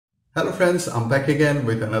Hello friends, I'm back again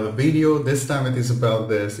with another video. This time it is about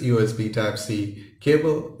this USB Type-C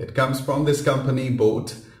cable. It comes from this company,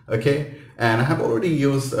 Boat, okay? And I have already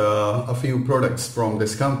used a few products from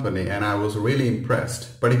this company and I was really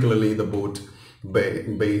impressed, particularly the Boat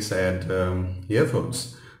bass and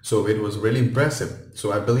earphones. So it was really impressive.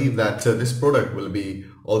 So I believe that this product will be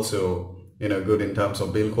also good in terms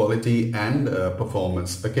of build quality and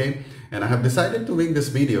performance, okay? And I have decided to make this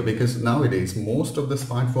video because nowadays most of the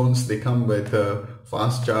smartphones, they come with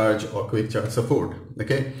fast charge or quick charge support,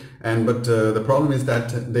 okay? But the problem is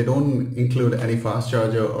that they don't include any fast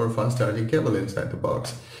charger or fast charging cable inside the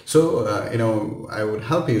box. So I would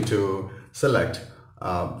help you to select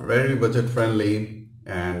very budget friendly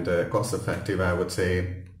and cost effective, I would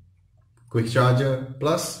say, quick charger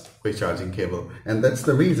plus quick charging cable. And that's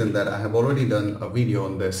the reason that I have already done a video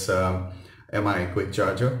on this MI quick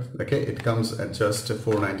charger. Okay, it comes at just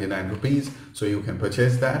 499 rupees, so you can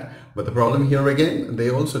purchase that. But the problem here again,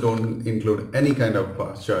 they also don't include any kind of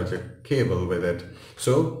fast charger cable with it.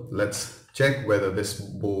 So let's check whether this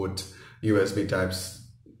board USB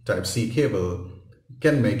Type-C cable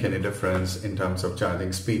can make any difference in terms of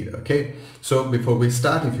charging speed. Okay, so before we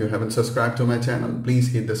start, if you haven't subscribed to my channel,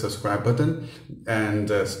 please hit the subscribe button and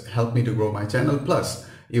help me to grow my channel. Plus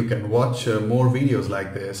you can watch more videos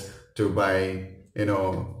like this to buy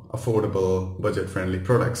affordable budget friendly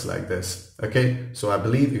products like this. Okay, so I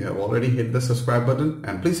believe you have already hit the subscribe button,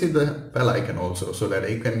 and please hit the bell icon also so that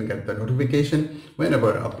you can get the notification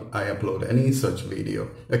whenever I upload any such video.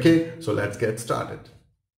 Okay, so let's get started.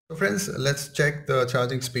 So friends, let's check the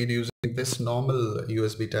charging speed using this normal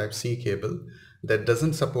USB Type-C cable that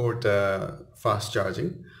doesn't support fast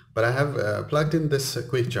charging, but I have plugged in this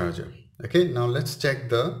quick charger. Okay, now let's check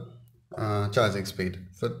the charging speed.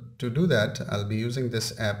 So to do that, I'll be using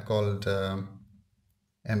this app called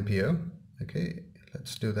Ampere. Okay,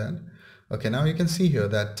 let's do that. Okay, now you can see here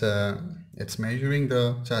that it's measuring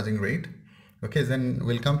the charging rate. Okay, then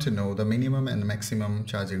we'll come to know the minimum and maximum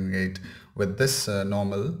charging rate with this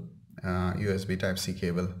normal USB Type-C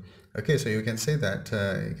cable. Okay, so you can say that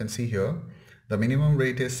you can see here the minimum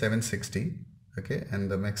rate is 760, okay,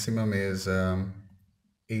 and the maximum is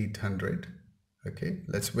 800. Okay,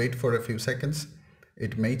 let's wait for a few seconds.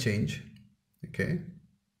 It may change. Okay,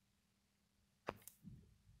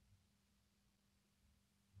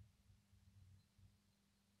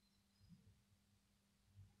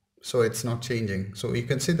 so it's not changing. So you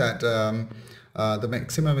can see that the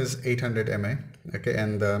maximum is 800 mAh, okay,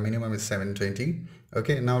 and the minimum is 720.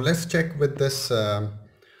 Okay, now let's check with this boat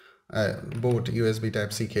USB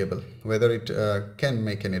Type-C cable whether it can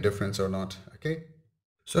make any difference or not. Okay,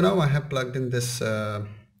 so now I have plugged in this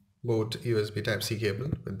boat USB Type-C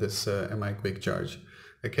cable with this MI quick charge,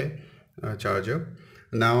 okay, charger.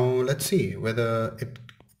 Now let's see whether it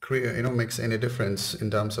makes any difference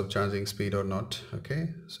in terms of charging speed or not.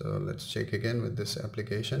 Okay, so let's check again with this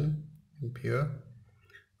application Ampere.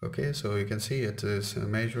 Okay, so you can see it is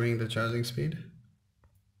measuring the charging speed.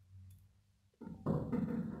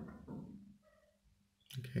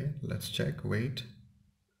 Okay, let's check. Wait,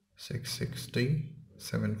 660,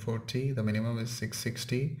 740, the minimum is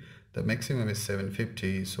 660, the maximum is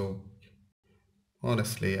 750. So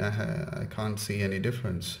honestly I can't see any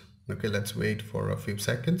difference. Okay, let's wait for a few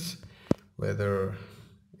seconds whether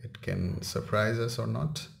it can surprise us or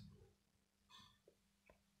not.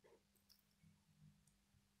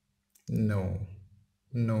 No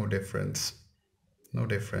difference,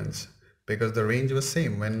 because the range was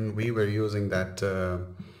same when we were using that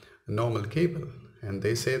normal cable, and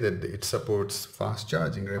they say that it supports fast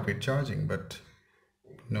charging, rapid charging, but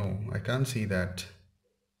no, I can't see that.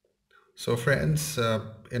 So friends,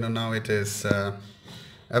 now it is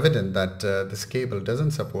evident that this cable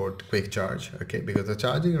doesn't support quick charge, okay, because the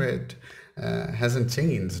charging rate hasn't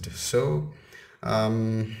changed. So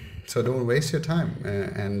so don't waste your time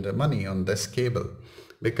and money on this cable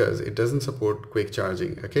because it doesn't support quick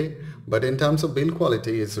charging. Okay, but in terms of build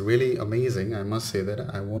quality, it's really amazing. I must say that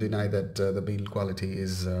I won't deny that the build quality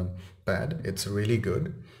is bad. It's really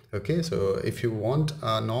good. Okay, so if you want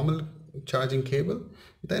a normal charging cable,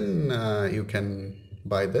 then you can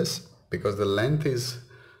buy this because the length is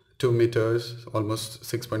 2 meters, almost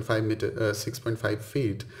 6.5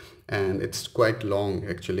 feet, and it's quite long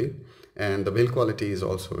actually. And the build quality is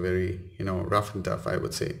also very rough and tough, I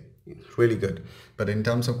would say. Really good. But in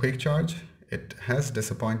terms of quick charge, it has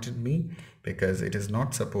disappointed me because it is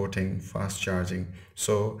not supporting fast charging.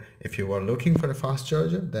 So if you are looking for a fast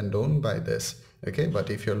charger, then don't buy this. Okay, but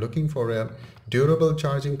if you're looking for a durable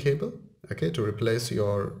charging cable, okay, to replace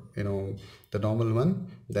your, the normal one,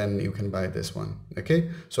 then you can buy this one. Okay,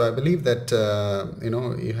 so I believe that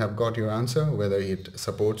you have got your answer, whether it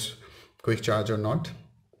supports quick charge or not.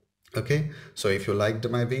 Okay, so if you liked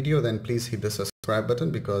my video, then please hit the subscribe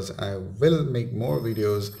button, because I will make more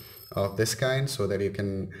videos of this kind, so that you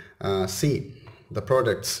can see the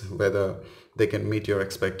products, whether they can meet your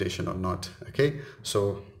expectation or not. Okay,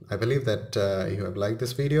 so I believe that you have liked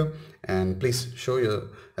this video, and please show your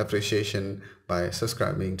appreciation by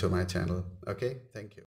subscribing to my channel. Okay, thank you.